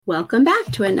Welcome back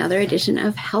to another edition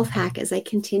of Health Hack as I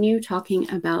continue talking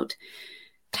about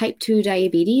type 2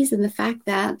 diabetes and the fact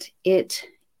that it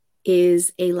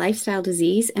is a lifestyle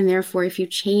disease. And therefore, if you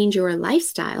change your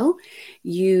lifestyle,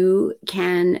 you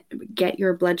can get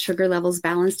your blood sugar levels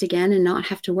balanced again and not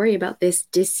have to worry about this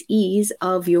dis-ease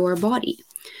of your body.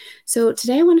 So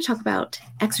today I want to talk about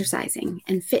exercising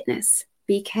and fitness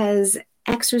because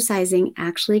exercising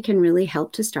actually can really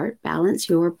help to start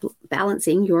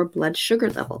balancing your blood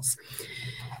sugar levels.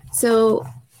 So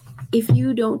if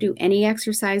you don't do any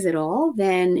exercise at all,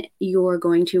 then you're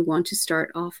going to want to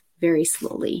start off very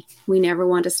slowly. We never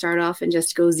want to start off and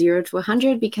just go 0 to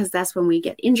 100 because that's when we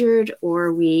get injured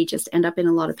or we just end up in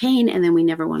a lot of pain, and then we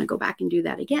never want to go back and do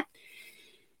that again.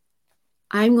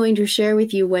 I'm going to share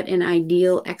with you what an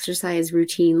ideal exercise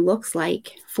routine looks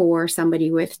like for somebody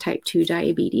with type 2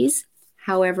 diabetes.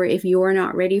 However, if you're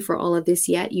not ready for all of this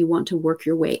yet, you want to work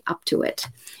your way up to it.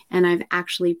 And I've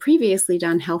actually previously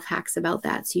done health hacks about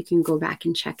that, so you can go back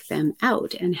and check them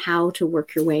out and how to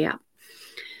work your way up.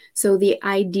 So the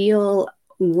ideal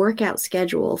workout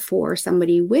schedule for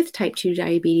somebody with type 2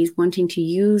 diabetes wanting to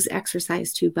use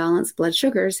exercise to balance blood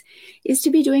sugars is to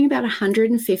be doing about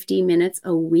 150 minutes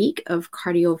a week of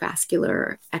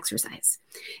cardiovascular exercise.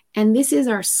 And this is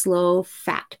our slow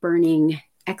fat burning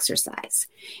exercise.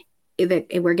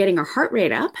 We're getting our heart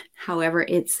rate up, however,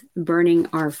 it's burning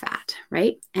our fat,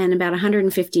 right? And about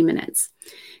 150 minutes.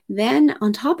 Then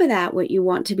on top of that, what you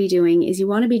want to be doing is you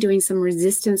want to be doing some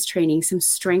resistance training, some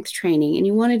strength training, and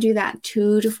you want to do that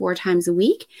 2 to 4 times a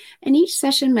week. And each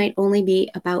session might only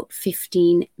be about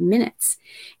 15 minutes.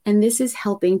 And this is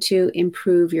helping to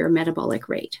improve your metabolic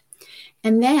rate.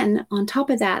 And then on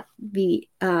top of that,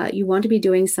 you want to be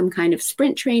doing some kind of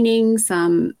sprint training,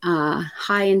 some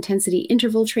high intensity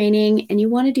interval training, and you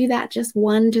want to do that just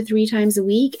 1 to 3 times a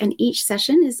week. And each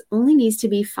session only needs to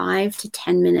be 5 to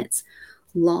 10 minutes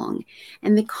long.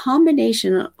 And the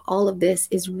combination of all of this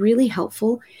is really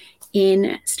helpful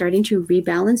in starting to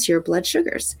rebalance your blood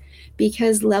sugars,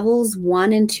 because levels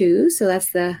 1 and 2, so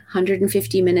that's the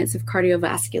 150 minutes of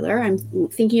cardiovascular. I'm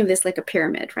thinking of this like a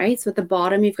pyramid, right? So at the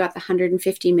bottom, you've got the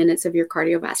 150 minutes of your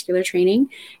cardiovascular training.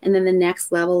 And then the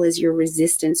next level is your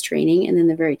resistance training. And then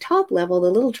the very top level,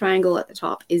 the little triangle at the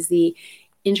top, is the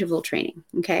interval training.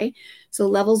 Okay. So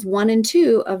levels 1 and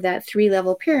 2 of that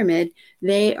 3-level pyramid,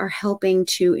 they are helping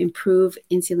to improve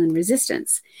insulin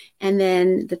resistance. And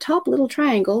then the top little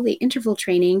triangle, the interval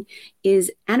training,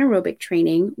 is anaerobic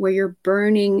training, where you're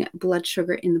burning blood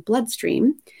sugar in the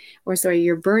bloodstream,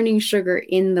 you're burning sugar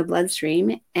in the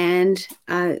bloodstream and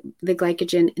the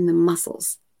glycogen in the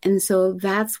muscles. And so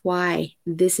that's why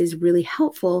this is really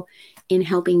helpful in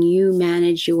helping you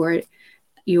manage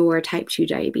your type 2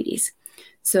 diabetes.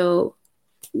 So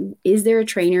is there a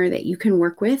trainer that you can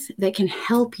work with that can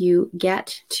help you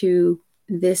get to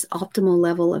this optimal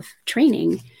level of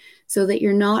training so that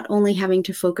you're not only having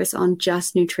to focus on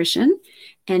just nutrition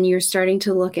and you're starting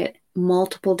to look at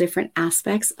multiple different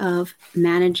aspects of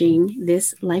managing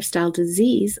this lifestyle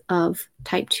disease of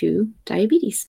type 2 diabetes?